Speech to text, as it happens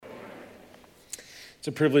It's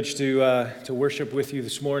a privilege to worship with you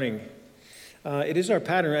this morning. It is our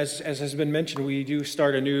pattern, as has been mentioned, we do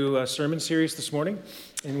start a new sermon series this morning,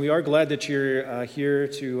 and we are glad that you're here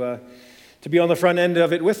to be on the front end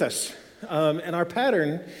of it with us. And our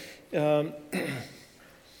pattern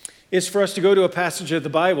is for us to go to a passage of the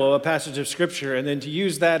Bible, a passage of Scripture, and then to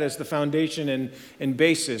use that as the foundation and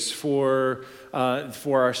basis for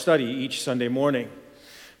our study each Sunday morning.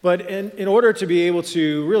 But in order to be able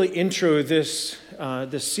to really intro this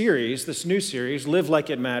new series, Live Like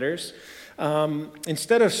It Matters,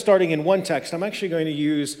 instead of starting in one text, I'm actually going to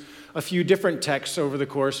use a few different texts over the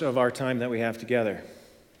course of our time that we have together.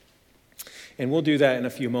 And we'll do that in a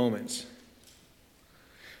few moments.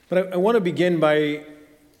 But I want to begin by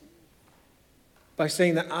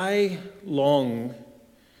saying that I long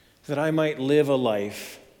that I might live a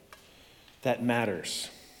life that matters,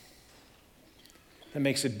 that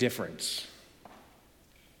makes a difference.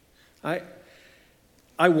 I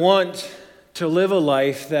want to live a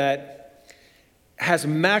life that has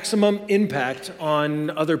maximum impact on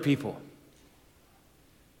other people.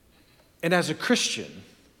 And as a Christian,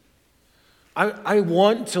 I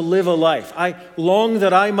want to live a life. I long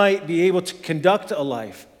that I might be able to conduct a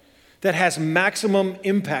life that has maximum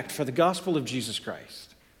impact for the gospel of Jesus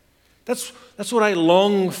Christ. That's what I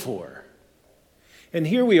long for. And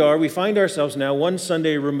here we find ourselves now one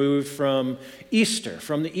Sunday removed from Easter,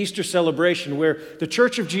 from the Easter celebration, where the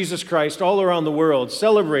Church of Jesus Christ all around the world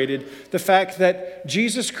celebrated the fact that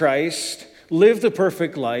Jesus Christ lived a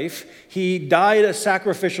perfect life. He died a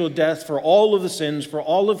sacrificial death for all of the sins, for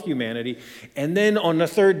all of humanity. And then on the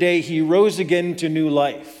third day, he rose again to new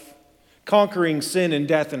life, conquering sin and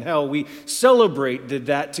death and hell. We celebrated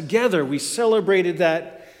that together. We celebrated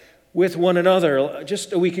that with one another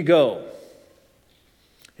just a week ago.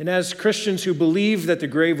 And as Christians who believe that the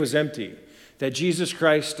grave was empty, that Jesus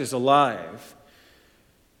Christ is alive,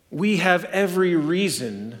 we have every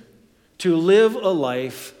reason to live a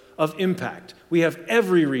life of impact. We have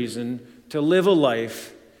every reason to live a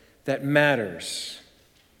life that matters.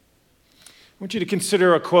 I want you to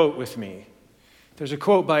consider a quote with me. There's a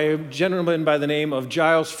quote by a gentleman by the name of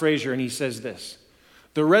Giles Fraser, and he says this: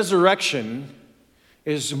 "The resurrection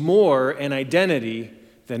is more an identity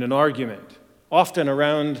than an argument." Often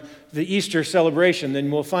around the Easter celebration, then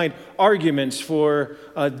we'll find arguments for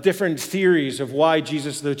different theories of why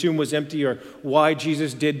the tomb was empty, or why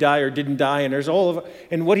Jesus did die or didn't die. And there's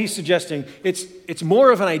and what he's suggesting, it's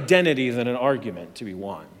more of an identity than an argument to be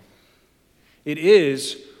won. It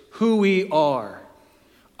is who we are,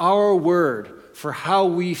 our word for how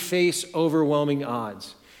we face overwhelming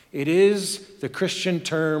odds. It is the Christian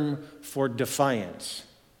term for defiance.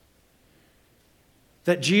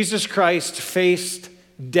 That Jesus Christ faced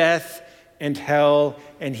death and hell,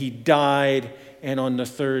 and he died, and on the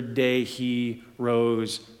third day he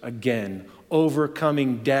rose again,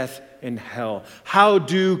 overcoming death and hell. How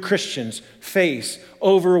do Christians face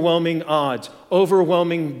overwhelming odds,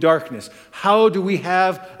 overwhelming darkness? How do we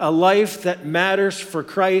have a life that matters for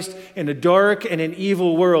Christ in a dark and an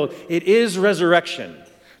evil world? It is resurrection.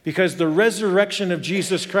 Because the resurrection of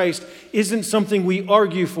Jesus Christ isn't something we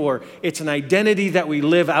argue for. It's an identity that we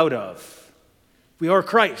live out of. We are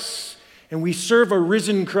Christ, and we serve a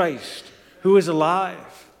risen Christ who is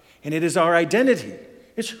alive. And it is our identity.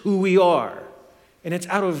 It's who we are. And it's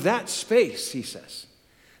out of that space, he says,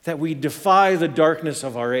 that we defy the darkness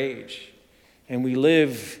of our age, and we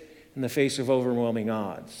live in the face of overwhelming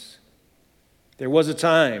odds. There was a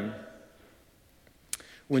time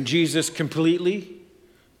when Jesus completely,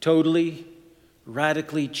 totally,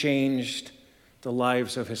 radically changed the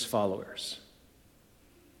lives of his followers.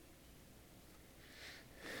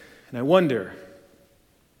 And I wonder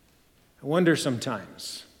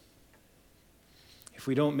sometimes if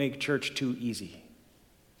we don't make church too easy.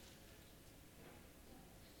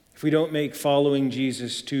 If we don't make following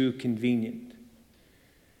Jesus too convenient.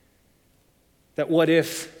 That what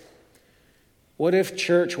if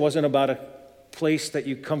church wasn't about a place that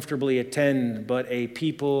you comfortably attend, but a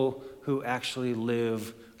people who actually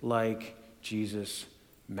live like Jesus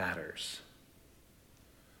matters?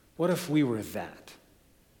 What if we were that?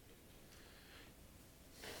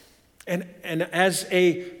 And as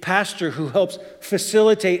a pastor who helps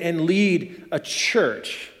facilitate and lead a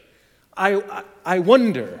church, I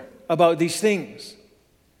wonder about these things.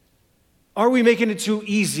 Are we making it too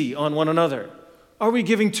easy on one another? Are we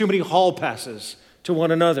giving too many hall passes to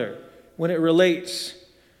one another when it relates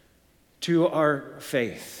to our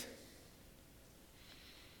faith?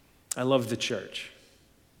 I love the church.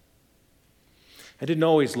 I didn't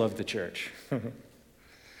always love the church.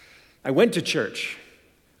 I went to church.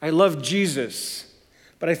 I loved Jesus.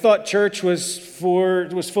 But I thought church was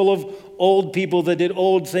full of old people that did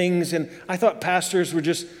old things, and I thought pastors were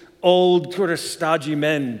just old, sort of stodgy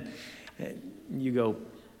men. And you go,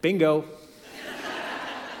 bingo.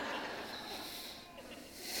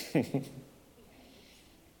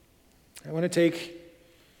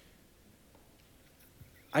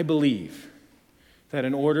 I believe that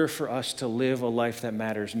in order for us to live a life that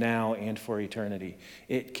matters now and for eternity,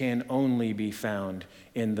 it can only be found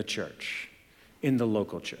in the church, in the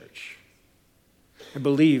local church. I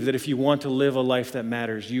believe that if you want to live a life that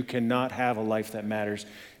matters, you cannot have a life that matters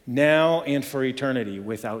now and for eternity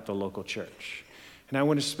without the local church. And I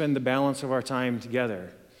want to spend the balance of our time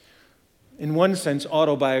together, in one sense,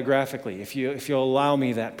 autobiographically, if you'll allow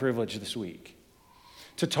me that privilege this week,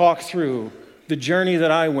 to talk through the journey that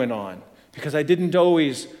I went on, because I didn't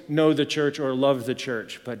always know the church or love the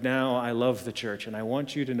church, but now I love the church, and I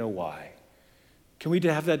want you to know why. Can we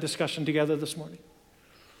have that discussion together this morning?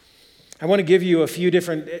 I want to give you a few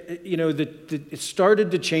different, it started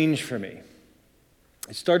to change for me.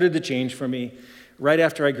 It started to change for me right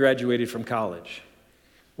after I graduated from college.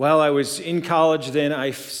 While I was in college then,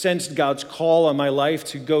 I sensed God's call on my life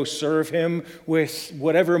to go serve Him with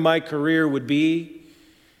whatever my career would be.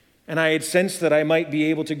 And I had sensed that I might be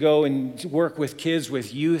able to go and work with kids,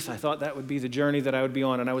 with youth. I thought that would be the journey that I would be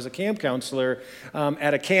on. And I was a camp counselor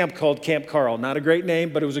at a camp called Camp Carl. Not a great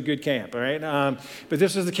name, but it was a good camp, all right? But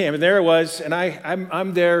this was the camp, and there it was. And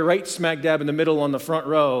I'm there right smack dab in the middle on the front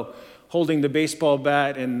row, holding the baseball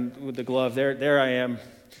bat and with the glove. There I am,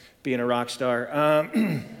 being a rock star.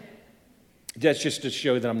 That's just to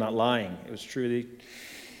show that I'm not lying. It was truly,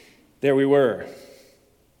 there we were.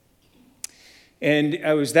 And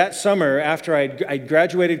I was that summer after I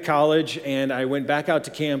graduated college, and I went back out to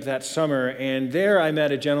camp that summer, and there I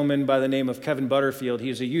met a gentleman by the name of Kevin Butterfield. He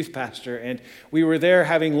was a youth pastor, and we were there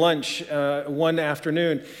having lunch one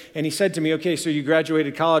afternoon, and he said to me, "Okay, so you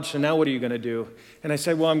graduated college, so now what are you going to do?" And I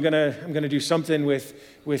said, "Well, I'm gonna do something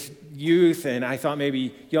with youth," and I thought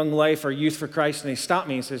maybe Young Life or Youth for Christ, and he stopped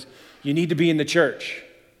me and says, "You need to be in the church."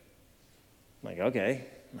 I'm like, okay.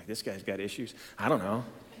 I'm like, this guy's got issues. I don't know.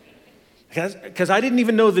 Because I didn't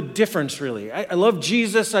even know the difference, really. I love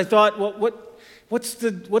Jesus. I thought, well, what's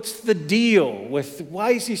the deal with,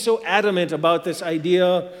 why is he so adamant about this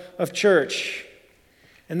idea of church?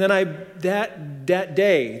 And then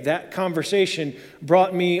that conversation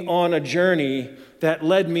brought me on a journey that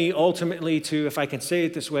led me ultimately to, if I can say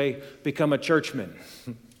it this way, become a churchman.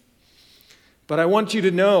 But I want you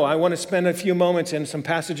to know, I want to spend a few moments in some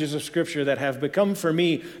passages of Scripture that have become for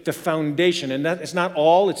me the foundation. And that it's not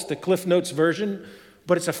all, it's the Cliff Notes version,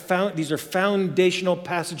 but these are foundational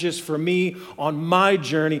passages for me on my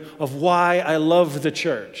journey of why I love the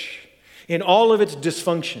church. In all of its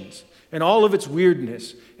dysfunctions, in all of its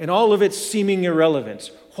weirdness, in all of its seeming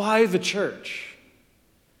irrelevance. Why the church?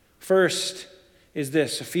 First is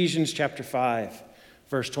this, Ephesians chapter 5,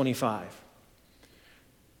 verse 25.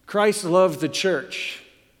 Christ loved the church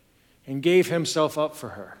and gave himself up for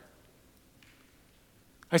her.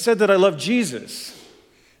 I said that I love Jesus,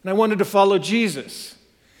 and I wanted to follow Jesus.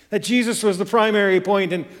 That Jesus was the primary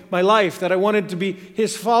point in my life, that I wanted to be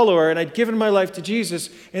his follower, and I'd given my life to Jesus.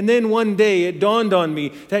 And then one day it dawned on me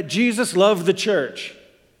that Jesus loved the church.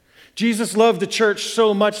 Jesus loved the church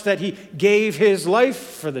so much that he gave his life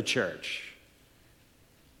for the church.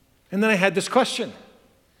 And then I had this question.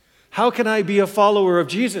 How can I be a follower of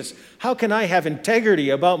Jesus? How can I have integrity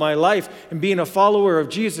about my life and being a follower of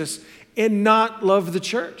Jesus and not love the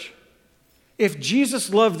church? If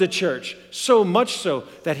Jesus loved the church so much so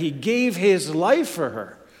that he gave his life for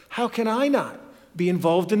her, how can I not be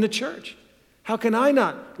involved in the church? How can I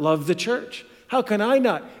not love the church? How can I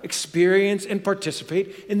not experience and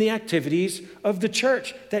participate in the activities of the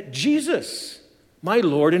church that Jesus, my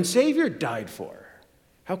Lord and Savior, died for?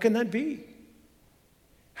 How can that be?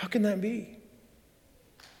 How can that be?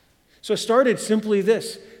 So it started simply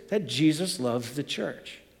this, that Jesus loved the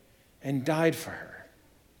church and died for her.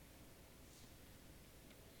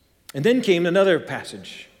 And then came another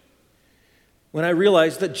passage when I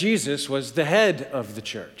realized that Jesus was the head of the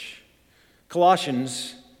church.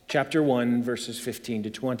 Colossians chapter 1, verses 15 to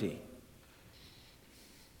 20.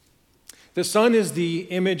 The Son is the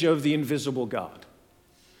image of the invisible God,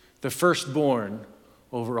 the firstborn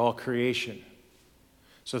over all creation.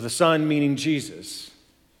 So the Son, meaning Jesus,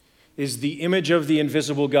 is the image of the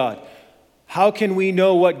invisible God. How can we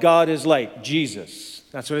know what God is like? Jesus.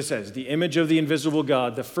 That's what it says. The image of the invisible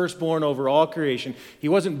God, the firstborn over all creation. He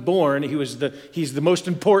wasn't born, he's the most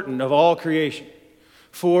important of all creation.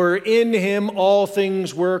 For in him all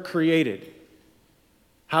things were created.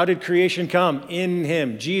 How did creation come? In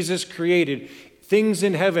him. Jesus created things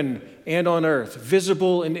in heaven and on earth,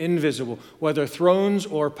 visible and invisible, whether thrones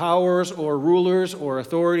or powers or rulers or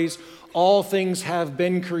authorities, all things have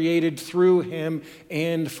been created through him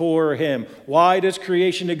and for him. Why does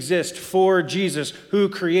creation exist? For Jesus. Who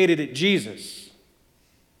created it? Jesus.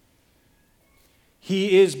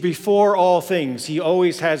 He is before all things. He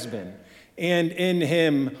always has been. And in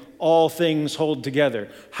him all things hold together.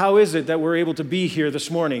 How is it that we're able to be here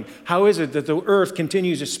this morning? How is it that the earth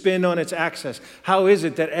continues to spin on its axis? How is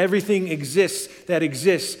it that everything exists that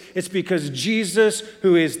exists? It's because Jesus,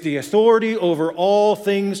 who is the authority over all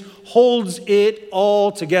things, holds it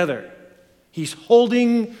all together. He's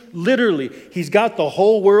holding, literally, he's got the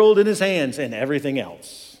whole world in his hands and everything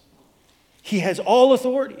else. He has all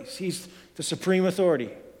authorities. He's the supreme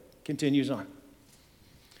authority. Continues on.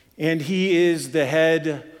 And he is the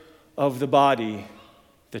head of the body,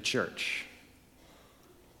 the church.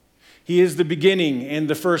 He is the beginning and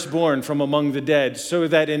the firstborn from among the dead, so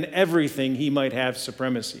that in everything he might have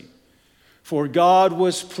supremacy. For God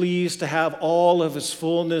was pleased to have all of his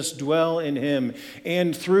fullness dwell in him,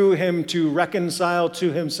 and through him to reconcile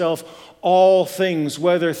to himself all things,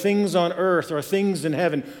 whether things on earth or things in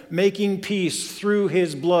heaven, making peace through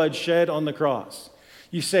his blood shed on the cross.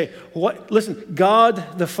 You say, what? Listen,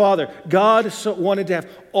 God the Father, God wanted to have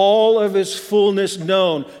all of his fullness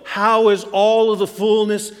known. How is all of the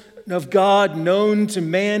fullness of God known to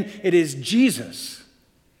man? It is Jesus.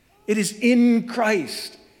 It is in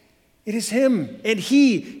Christ. It is him. And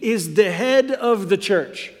he is the head of the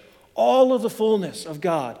church. All of the fullness of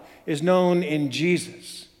God is known in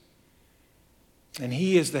Jesus. And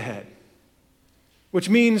he is the head. Which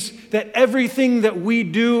means that everything that we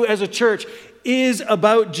do as a church is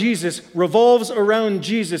about Jesus, revolves around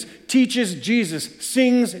Jesus, teaches Jesus,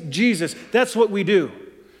 sings Jesus. That's what we do.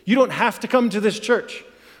 You don't have to come to this church.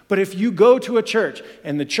 But if you go to a church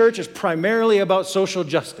and the church is primarily about social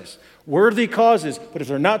justice, worthy causes, but if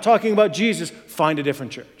they're not talking about Jesus, find a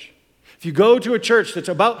different church. If you go to a church that's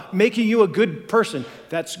about making you a good person,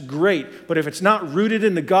 that's great. But if it's not rooted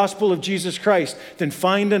in the gospel of Jesus Christ, then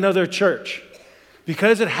find another church.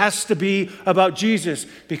 Because it has to be about Jesus,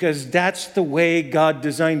 because that's the way God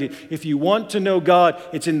designed it. If you want to know God,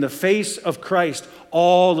 it's in the face of Christ.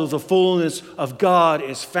 All of the fullness of God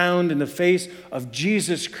is found in the face of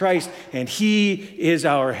Jesus Christ, and he is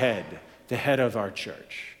our head, the head of our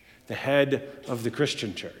church, the head of the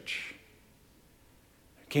Christian church.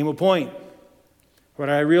 There came a point where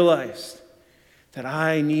I realized that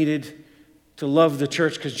I needed to love the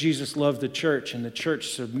church because Jesus loved the church, and the church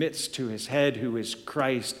submits to his head, who is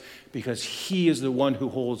Christ, because he is the one who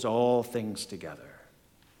holds all things together.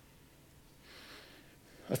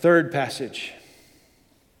 A third passage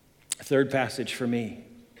for me,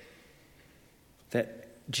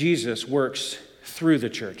 that Jesus works through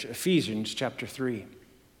the church, Ephesians chapter 3.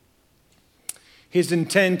 His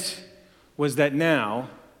intent was that now,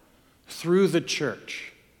 through the church,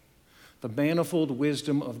 the manifold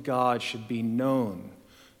wisdom of God should be known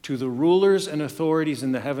to the rulers and authorities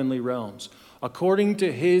in the heavenly realms, according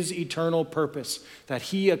to his eternal purpose that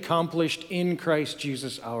he accomplished in Christ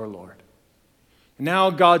Jesus our Lord.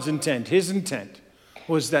 Now God's intent, his intent,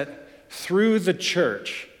 was that through the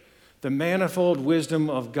church, the manifold wisdom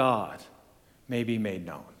of God may be made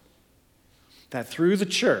known. That through the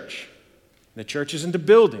church isn't a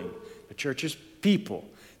building, the church is people,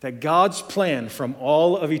 that God's plan from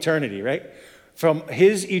all of eternity, right? From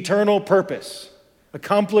his eternal purpose,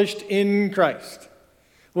 accomplished in Christ,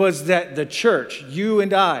 was that the church, you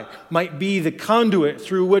and I, might be the conduit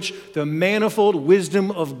through which the manifold wisdom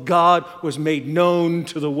of God was made known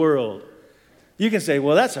to the world. You can say,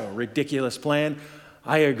 well, that's a ridiculous plan.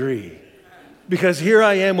 I agree. Because here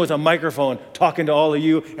I am with a microphone talking to all of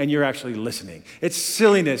you, and you're actually listening. It's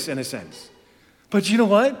silliness in a sense. But you know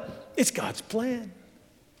what? It's God's plan.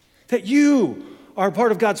 That you are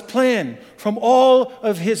part of God's plan from all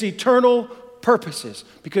of his eternal purposes.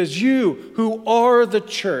 Because you, who are the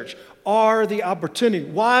church, are the opportunity.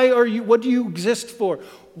 What do you exist for?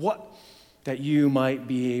 That you might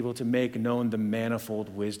be able to make known the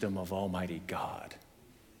manifold wisdom of Almighty God.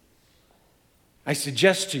 I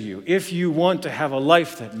suggest to you, if you want to have a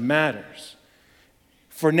life that matters,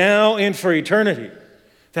 for now and for eternity,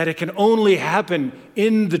 that it can only happen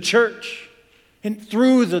in the church and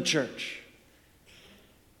through the church.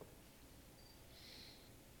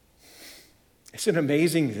 It's an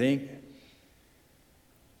amazing thing.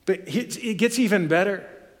 But it gets even better.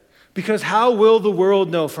 Because how will the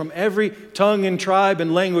world know from every tongue and tribe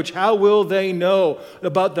and language, how will they know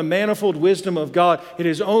about the manifold wisdom of God? It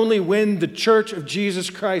is only when the church of Jesus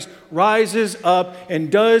Christ rises up and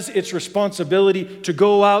does its responsibility to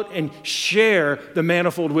go out and share the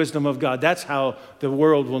manifold wisdom of God. That's how the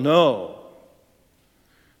world will know.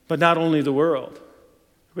 But not only the world.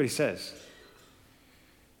 Look what he says.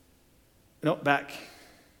 No, back.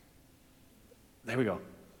 There we go.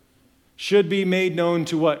 Should be made known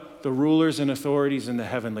to what? The rulers and authorities in the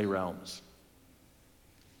heavenly realms.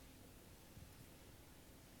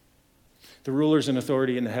 The rulers and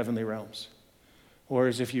authority in the heavenly realms. Or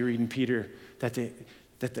as if you read in Peter, that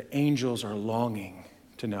the angels are longing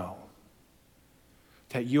to know.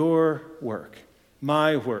 That your work,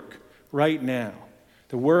 my work, right now,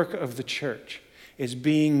 the work of the church, is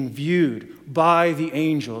being viewed by the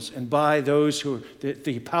angels and by those who are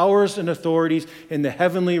the powers and authorities in the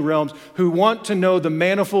heavenly realms who want to know the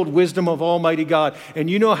manifold wisdom of Almighty God. And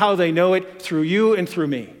you know how they know it? Through you and through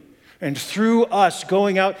me. And through us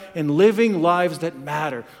going out and living lives that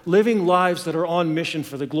matter, living lives that are on mission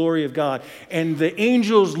for the glory of God. And the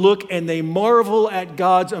angels look and they marvel at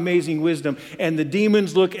God's amazing wisdom. And the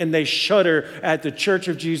demons look and they shudder at the church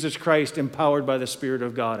of Jesus Christ empowered by the Spirit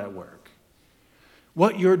of God at work.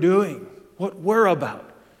 What you're doing, what we're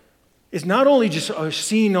about, is not only just a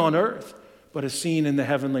scene on earth, but a scene in the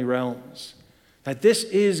heavenly realms. That this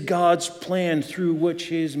is God's plan through which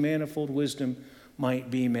his manifold wisdom might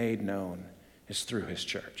be made known, is through his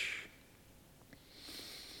church.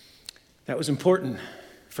 That was important.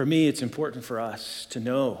 For me, it's important for us to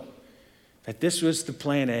know that this was the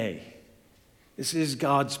plan A. This is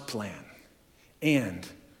God's plan. And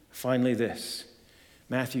finally this,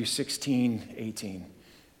 Matthew 16:18,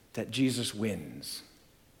 that Jesus wins.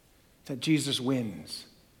 That Jesus wins.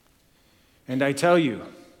 And I tell you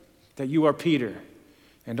that you are Peter,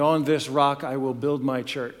 and on this rock I will build my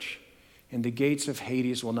church, and the gates of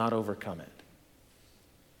Hades will not overcome it.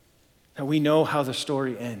 That we know how the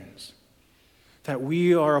story ends. That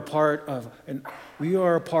we are a part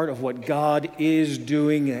of what God is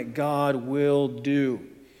doing, that God will do,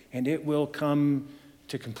 and it will come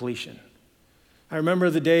to completion. I remember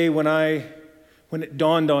the day when it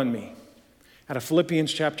dawned on me, out of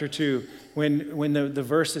Philippians chapter 2, when the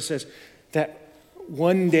verse that says that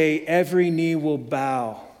one day every knee will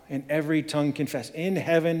bow and every tongue confess. In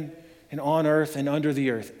heaven and on earth and under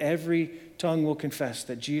the earth, every tongue will confess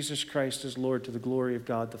that Jesus Christ is Lord to the glory of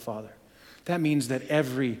God the Father. That means that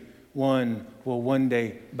everyone will one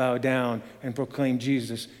day bow down and proclaim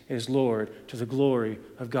Jesus is Lord to the glory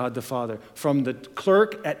of God the Father. From the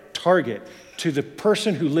clerk at Target to the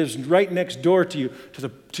person who lives right next door to you,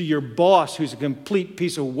 to your boss who's a complete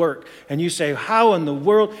piece of work. And you say, how in the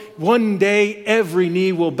world? One day every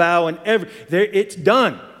knee will bow and it's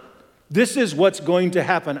done. This is what's going to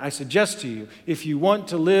happen. I suggest to you, if you want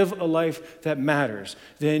to live a life that matters,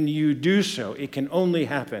 then you do so. It can only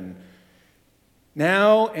happen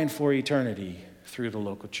now and for eternity through the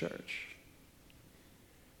local church.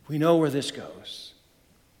 We know where this goes.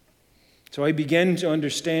 So I begin to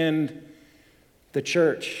understand the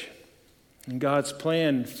church and God's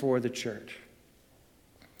plan for the church.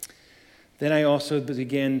 Then I also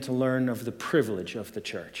begin to learn of the privilege of the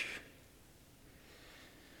church.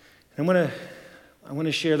 I want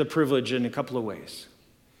to share the privilege in a couple of ways.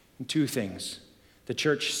 In two things. The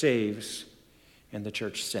church saves and the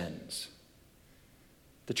church sends.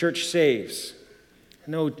 The church saves.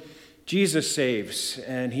 I know Jesus saves,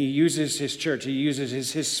 and he uses his church. He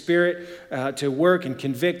uses his spirit to work and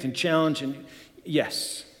convict and challenge. And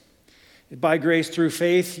yes. By grace through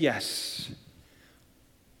faith, yes.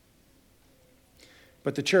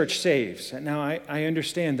 But the church saves. Now, I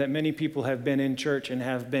understand that many people have been in church and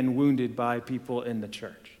have been wounded by people in the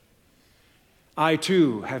church. I,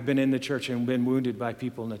 too, have been in the church and been wounded by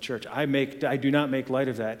people in the church. I do not make light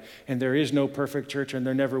of that. And there is no perfect church, and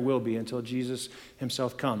there never will be until Jesus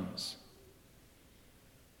himself comes.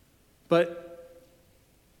 But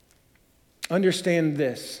understand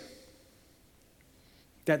this,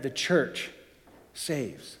 that the church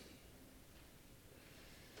saves.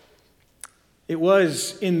 It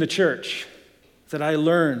was in the church that I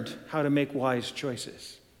learned how to make wise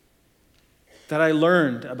choices, that I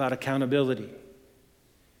learned about accountability.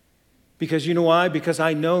 Because you know why? Because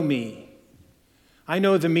I know me. I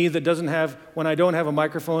know the me that doesn't have, when I don't have a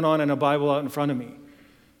microphone on and a Bible out in front of me.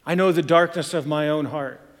 I know the darkness of my own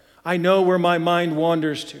heart. I know where my mind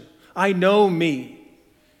wanders to. I know me.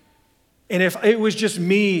 And if it was just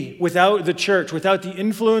me without the church, without the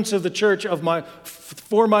influence of the church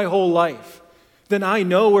for my whole life, then I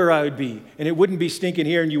know where I would be. And it wouldn't be stinking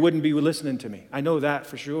here and you wouldn't be listening to me. I know that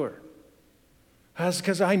for sure. That's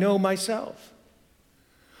because I know myself.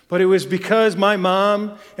 But it was because my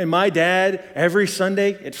mom and my dad, every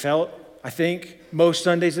Sunday, it felt, I think, most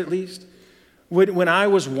Sundays at least, when I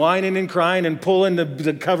was whining and crying and pulling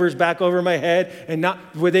the covers back over my head, and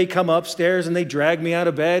not would they come upstairs and they drag me out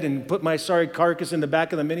of bed and put my sorry carcass in the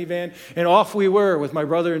back of the minivan, and off we were with my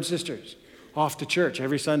brother and sisters, off to church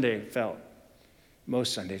every Sunday, it felt.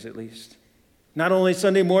 Most Sundays at least. Not only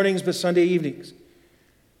Sunday mornings, but Sunday evenings.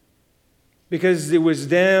 Because it was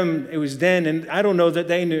then, and I don't know that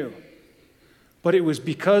they knew, but it was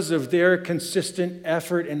because of their consistent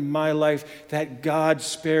effort in my life that God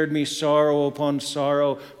spared me sorrow upon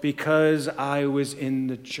sorrow, because I was in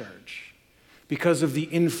the church, because of the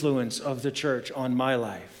influence of the church on my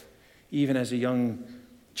life, even as a young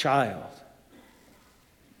child.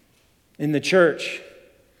 In the church,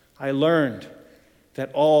 I learned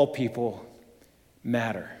that all people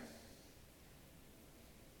matter.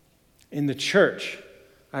 In the church,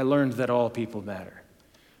 I learned that all people matter.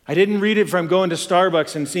 I didn't read it from going to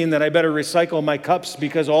Starbucks and seeing that I better recycle my cups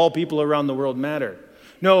because all people around the world matter.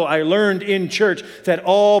 No, I learned in church that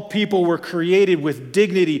all people were created with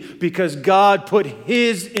dignity because God put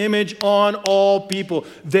His image on all people.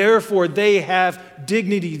 Therefore, they have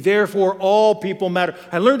dignity. Therefore, all people matter.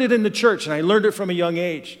 I learned it in the church, and I learned it from a young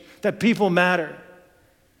age, that people matter.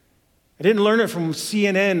 I didn't learn it from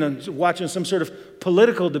CNN and watching some sort of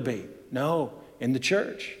political debate. No, in the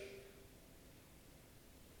church.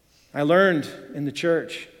 I learned in the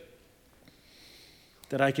church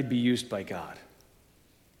that I could be used by God,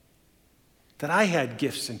 that I had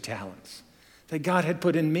gifts and talents that God had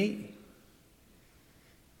put in me.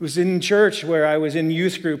 It was in church where I was in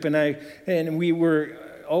youth group, and we were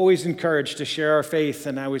always encouraged to share our faith,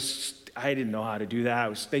 and I didn't know how to do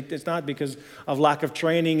that. It's not because of lack of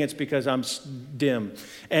training, it's because I'm dim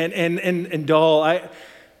and dull.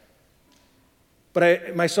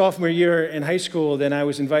 But my sophomore year in high school, then I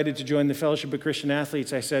was invited to join the Fellowship of Christian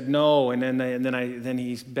Athletes. I said no, and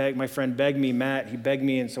then my friend begged me, Matt. He begged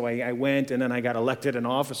me, and so I went, and then I got elected an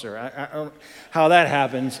officer. I don't know how that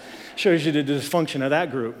happens. Shows you the dysfunction of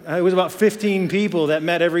that group. It was about 15 people that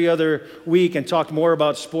met every other week and talked more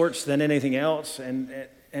about sports than anything else.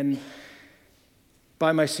 And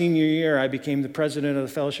by my senior year, I became the president of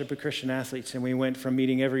the Fellowship of Christian Athletes, and we went from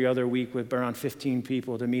meeting every other week with around 15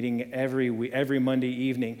 people to meeting every Monday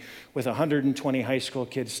evening with 120 high school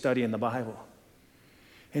kids studying the Bible.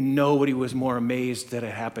 And nobody was more amazed that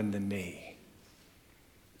it happened than me.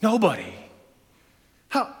 Nobody.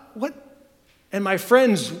 How? What? And my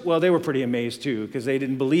friends, well, they were pretty amazed too, because they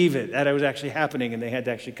didn't believe it, that it was actually happening, and they had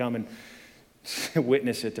to actually come and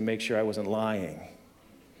witness it to make sure I wasn't lying.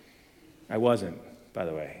 I wasn't. By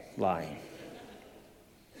the way, lying.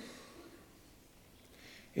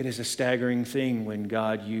 It is a staggering thing when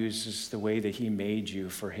God uses the way that He made you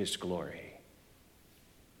for His glory.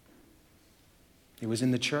 It was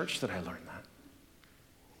in the church that I learned that.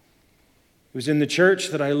 It was in the church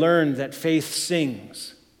that I learned that faith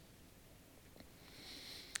sings.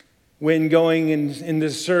 When going in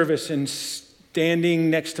the service and standing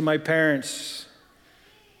next to my parents,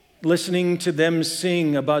 listening to them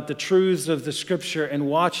sing about the truths of the Scripture and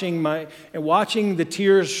watching the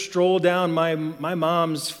tears stroll down my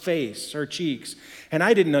mom's face, her cheeks. And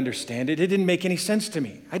I didn't understand it. It didn't make any sense to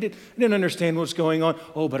me. I didn't understand what's going on.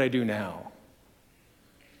 Oh, but I do now.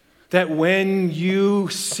 That when you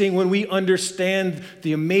sing, when we understand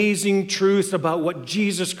the amazing truth about what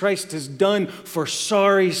Jesus Christ has done for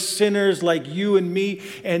sorry sinners like you and me,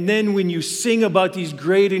 and then when you sing about these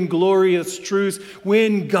great and glorious truths,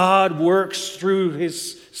 when God works through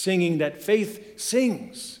His singing, that faith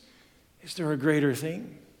sings. Is there a greater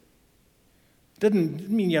thing? Doesn't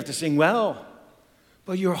mean you have to sing well,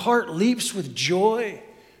 but your heart leaps with joy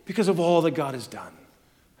because of all that God has done.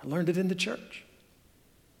 I learned it in the church.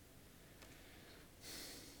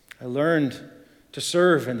 I learned to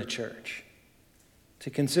serve in the church,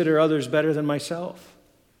 to consider others better than myself.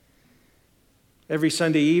 Every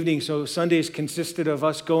Sunday evening, so Sundays consisted of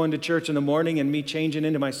us going to church in the morning and me changing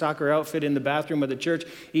into my soccer outfit in the bathroom of the church,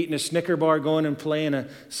 eating a Snicker bar, going and playing a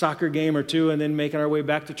soccer game or two, and then making our way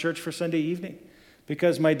back to church for Sunday evening.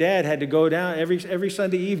 Because my dad had to go down every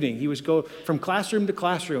Sunday evening. He was go from classroom to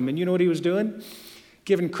classroom, and you know what he was doing?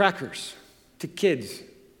 Giving crackers to kids.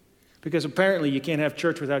 Because apparently you can't have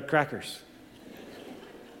church without crackers.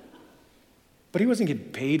 But he wasn't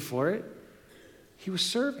getting paid for it. He was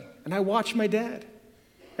serving. And I watched my dad.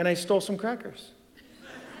 And I stole some crackers.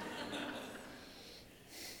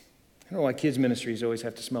 I don't know why kids' ministries always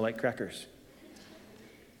have to smell like crackers.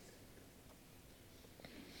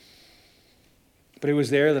 But it was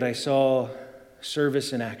there that I saw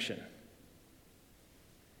service in action.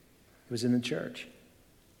 It was in the church.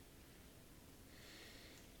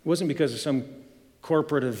 It wasn't because of some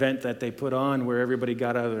corporate event that they put on where everybody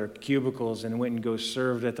got out of their cubicles and went and go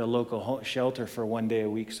served at the local shelter for one day a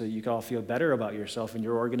week so you could all feel better about yourself and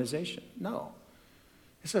your organization. No.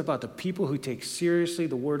 It's about the people who take seriously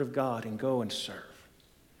the Word of God and go and serve.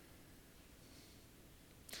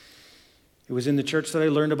 It was in the church that I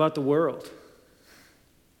learned about the world.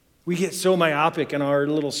 We get so myopic in our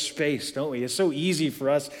little space, don't we? It's so easy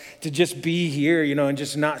for us to just be here, and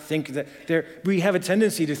just not think that we have a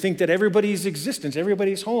tendency to think that everybody's existence,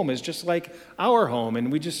 everybody's home is just like our home.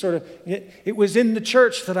 And we just sort of, it was in the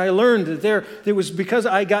church that I learned that there was because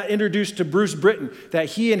I got introduced to Bruce Britton, that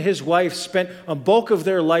he and his wife spent a bulk of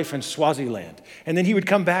their life in Swaziland. And then he would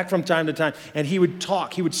come back from time to time and he would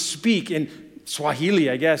talk, he would speak in Swahili,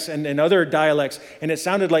 I guess, and other dialects. And it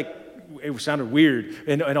sounded weird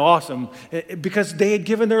and awesome because they had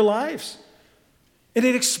given their lives. And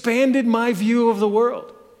it expanded my view of the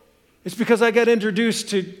world. It's because I got introduced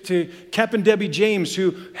to Cap and Debbie James,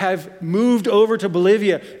 who have moved over to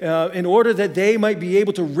Bolivia in order that they might be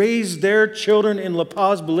able to raise their children in La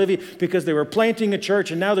Paz, Bolivia, because they were planting a church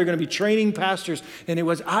and now they're going to be training pastors. And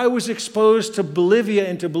I was exposed to Bolivia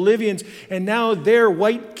and to Bolivians, and now their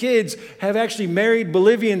white kids have actually married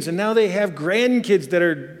Bolivians, and now they have grandkids that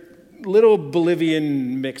are little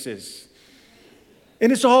Bolivian mixes.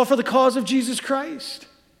 And it's all for the cause of Jesus Christ.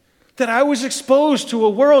 That I was exposed to a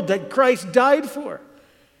world that Christ died for.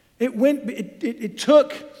 It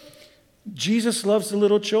took Jesus loves the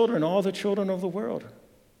little children, all the children of the world.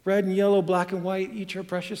 Red and yellow, black and white, each are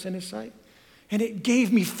precious in his sight. And it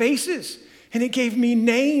gave me faces, and it gave me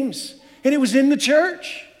names, and it was in the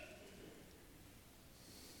church.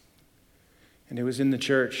 And it was in the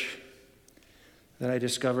church that I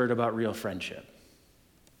discovered about real friendship.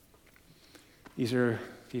 These are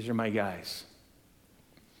my guys.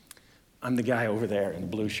 I'm the guy over there in the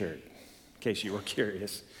blue shirt, in case you were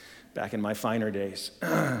curious, back in my finer days.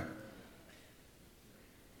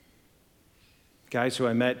 Guys who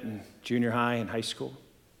I met in junior high and high school.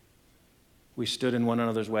 We stood in one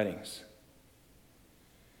another's weddings.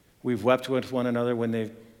 We've wept with one another when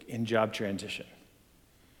they've in job transition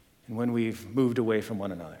and when we've moved away from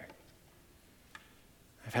one another.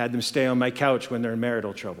 I've had them stay on my couch when they're in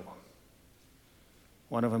marital trouble.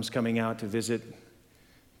 One of them's coming out to visit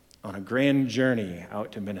on a grand journey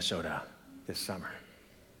out to Minnesota this summer.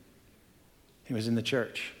 He was in the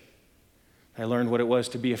church. I learned what it was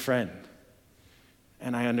to be a friend,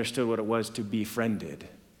 and I understood what it was to be friended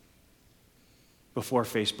before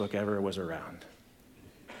Facebook ever was around.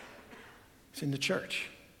 It's in the church.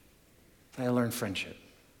 I learned friendship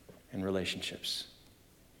and relationships.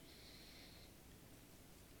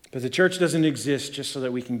 But the church doesn't exist just so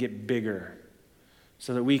that we can get bigger,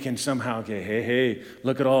 so that we can somehow get, hey,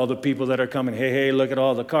 look at all the people that are coming. Hey, look at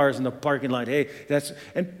all the cars in the parking lot. Hey, that's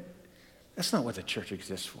not what the church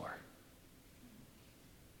exists for.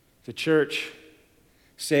 The church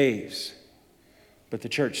saves, but the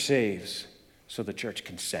church saves so the church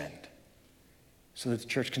can send. So that the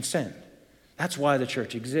church can send. That's why the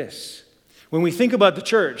church exists. When we think about the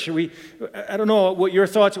church, I don't know what your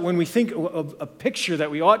thoughts are, when we think of a picture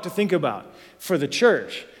that we ought to think about for the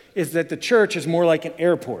church, is that the church is more like an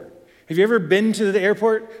airport. Have you ever been to the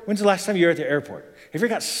airport? When's the last time you were at the airport? Have you ever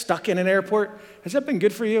got stuck in an airport? Has that been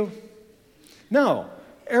good for you? No.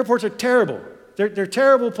 Airports are terrible. They're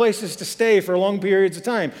terrible places to stay for long periods of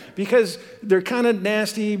time because they're kind of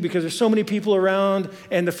nasty, because there's so many people around,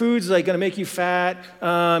 and the food's like going to make you fat,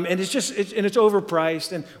 and it's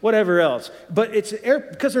overpriced and whatever else. But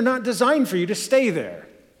because they're not designed for you to stay there.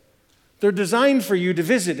 They're designed for you to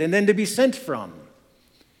visit and then to be sent from.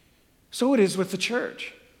 So it is with the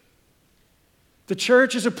church. The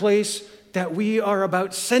church is a place that we are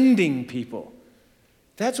about sending people.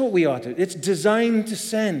 That's what we ought to. It's designed to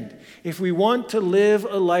send. If we want to live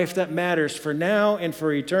a life that matters for now and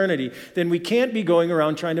for eternity, then we can't be going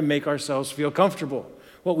around trying to make ourselves feel comfortable.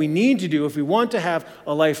 What we need to do, if we want to have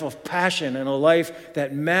a life of passion and a life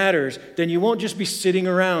that matters, then you won't just be sitting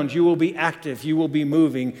around. You will be active, you will be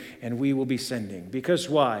moving, and we will be sending. Because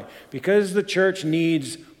why? Because the church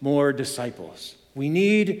needs more disciples. We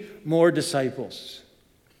need more disciples.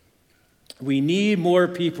 We need more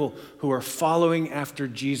people who are following after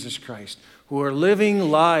Jesus Christ, who are living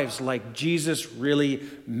lives like Jesus really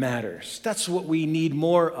matters. That's what we need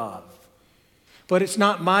more of. But it's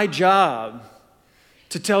not my job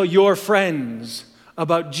to tell your friends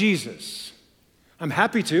about Jesus. I'm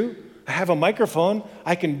happy to. I have a microphone.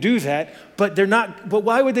 I can do that. But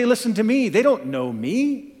why would they listen to me? They don't know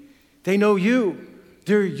me. They know you.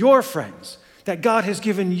 They're your friends that God has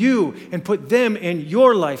given you and put them in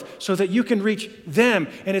your life so that you can reach them.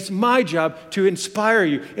 And it's my job to inspire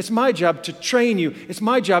you. It's my job to train you. It's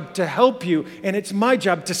my job to help you. And it's my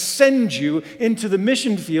job to send you into the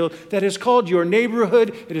mission field that is called your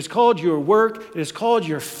neighborhood. It is called your work. It is called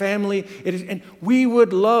your family. And we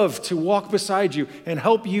would love to walk beside you and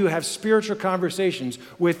help you have spiritual conversations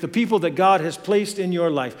with the people that God has placed in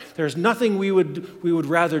your life. There's nothing we would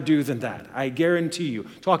rather do than that. I guarantee you.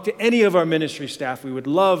 Talk to any of our ministry staff. We would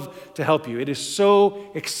love to help you. It is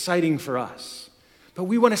so exciting for us. But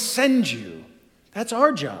we want to send you. That's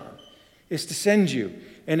our job, is to send you.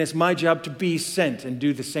 And it's my job to be sent and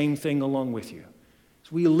do the same thing along with you. So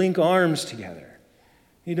we link arms together.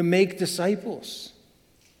 We need to make disciples.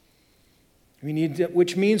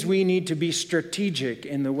 Which means we need to be strategic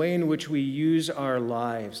in the way in which we use our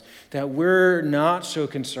lives. That we're not so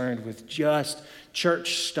concerned with just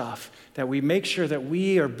church stuff, that we make sure that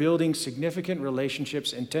we are building significant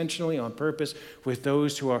relationships intentionally on purpose with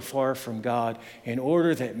those who are far from God, in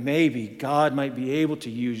order that maybe God might be able to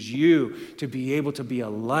use you to be able to be a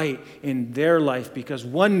light in their life, because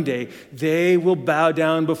one day they will bow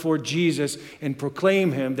down before Jesus and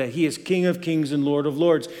proclaim him that he is King of Kings and Lord of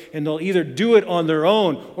Lords. And they'll either do it on their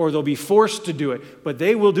own or they'll be forced to do it, but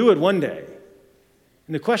they will do it one day.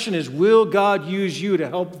 And the question is, will God use you to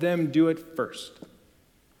help them do it first?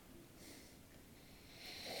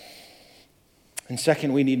 And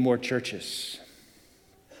second, we need more churches.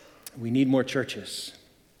 We need more churches.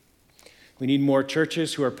 We need more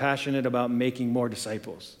churches who are passionate about making more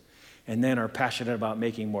disciples, and then are passionate about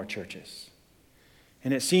making more churches.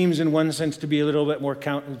 And it seems in one sense to be a little bit more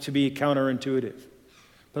counterintuitive.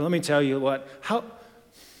 But let me tell you what, how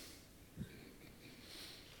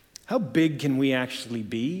big can we actually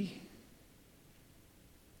be?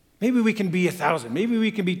 Maybe we can be 1,000. Maybe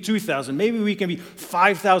we can be 2,000. Maybe we can be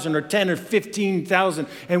 5,000 or 10 or 15,000.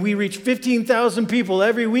 And we reach 15,000 people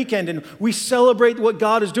every weekend and we celebrate what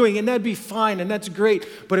God is doing. And that'd be fine and that's great.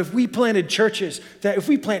 But if we planted churches, if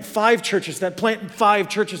we plant 5 churches, that plant 5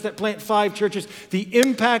 churches, that plant 5 churches, the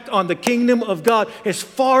impact on the kingdom of God is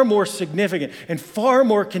far more significant and far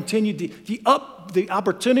more continued. The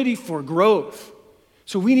opportunity for growth.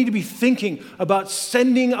 So we need to be thinking about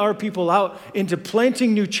sending our people out into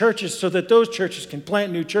planting new churches so that those churches can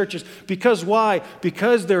plant new churches. Because why?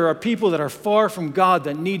 Because there are people that are far from God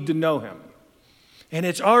that need to know him. And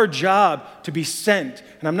it's our job to be sent.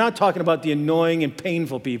 And I'm not talking about the annoying and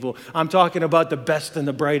painful people. I'm talking about the best and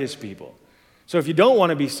the brightest people. So if you don't want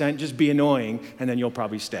to be sent, just be annoying and then you'll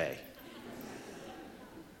probably stay.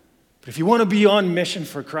 But if you want to be on mission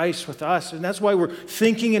for Christ with us, and that's why we're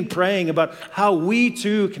thinking and praying about how we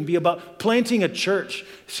too can be about planting a church,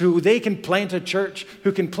 so they can plant a church,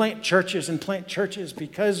 who can plant churches and plant churches,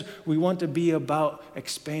 because we want to be about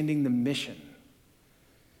expanding the mission.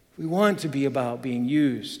 We want to be about being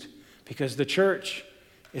used, because the church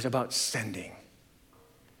is about sending.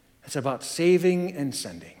 It's about saving and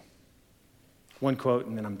sending. One quote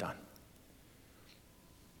and then I'm done.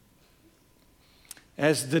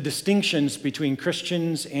 As the distinctions between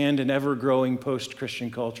Christians and an ever-growing post-Christian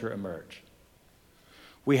culture emerge,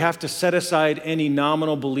 we have to set aside any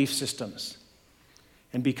nominal belief systems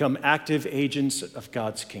and become active agents of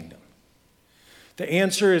God's kingdom. The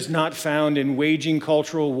answer is not found in waging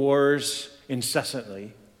cultural wars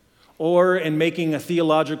incessantly or in making a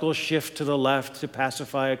theological shift to the left to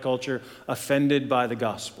pacify a culture offended by the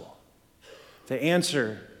gospel. The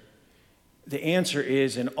answer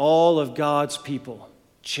is in all of God's people,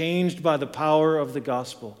 changed by the power of the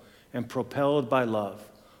gospel and propelled by love,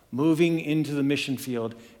 moving into the mission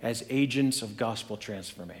field as agents of gospel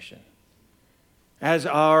transformation. As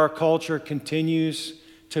our culture continues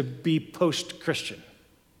to be post-Christian,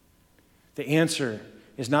 the answer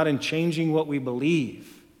is not in changing what we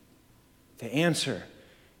believe. The answer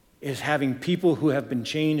is having people who have been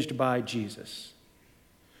changed by Jesus,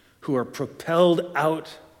 who are propelled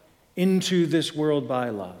out into this world by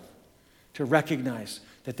love, to recognize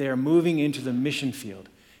that they are moving into the mission field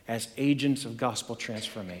as agents of gospel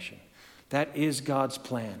transformation. That is God's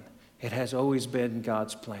plan. It has always been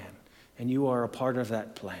God's plan, and you are a part of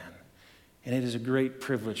that plan. And it is a great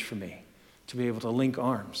privilege for me to be able to link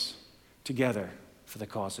arms together for the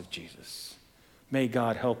cause of Jesus. May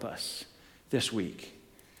God help us this week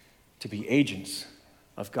to be agents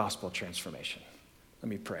of gospel transformation. Let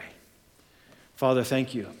me pray. Father,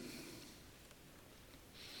 thank you.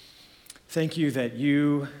 Thank you that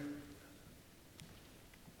you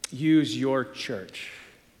use your church.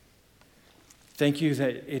 Thank you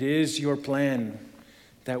that it is your plan,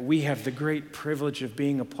 that we have the great privilege of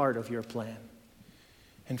being a part of your plan.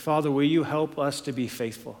 And Father, will you help us to be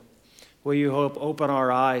faithful? Will you help open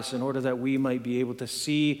our eyes in order that we might be able to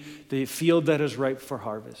see the field that is ripe for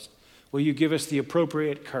harvest? Will you give us the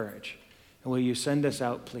appropriate courage? And will you send us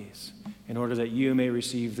out, please, in order that you may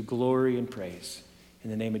receive the glory and praise? In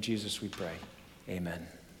the name of Jesus we pray. Amen.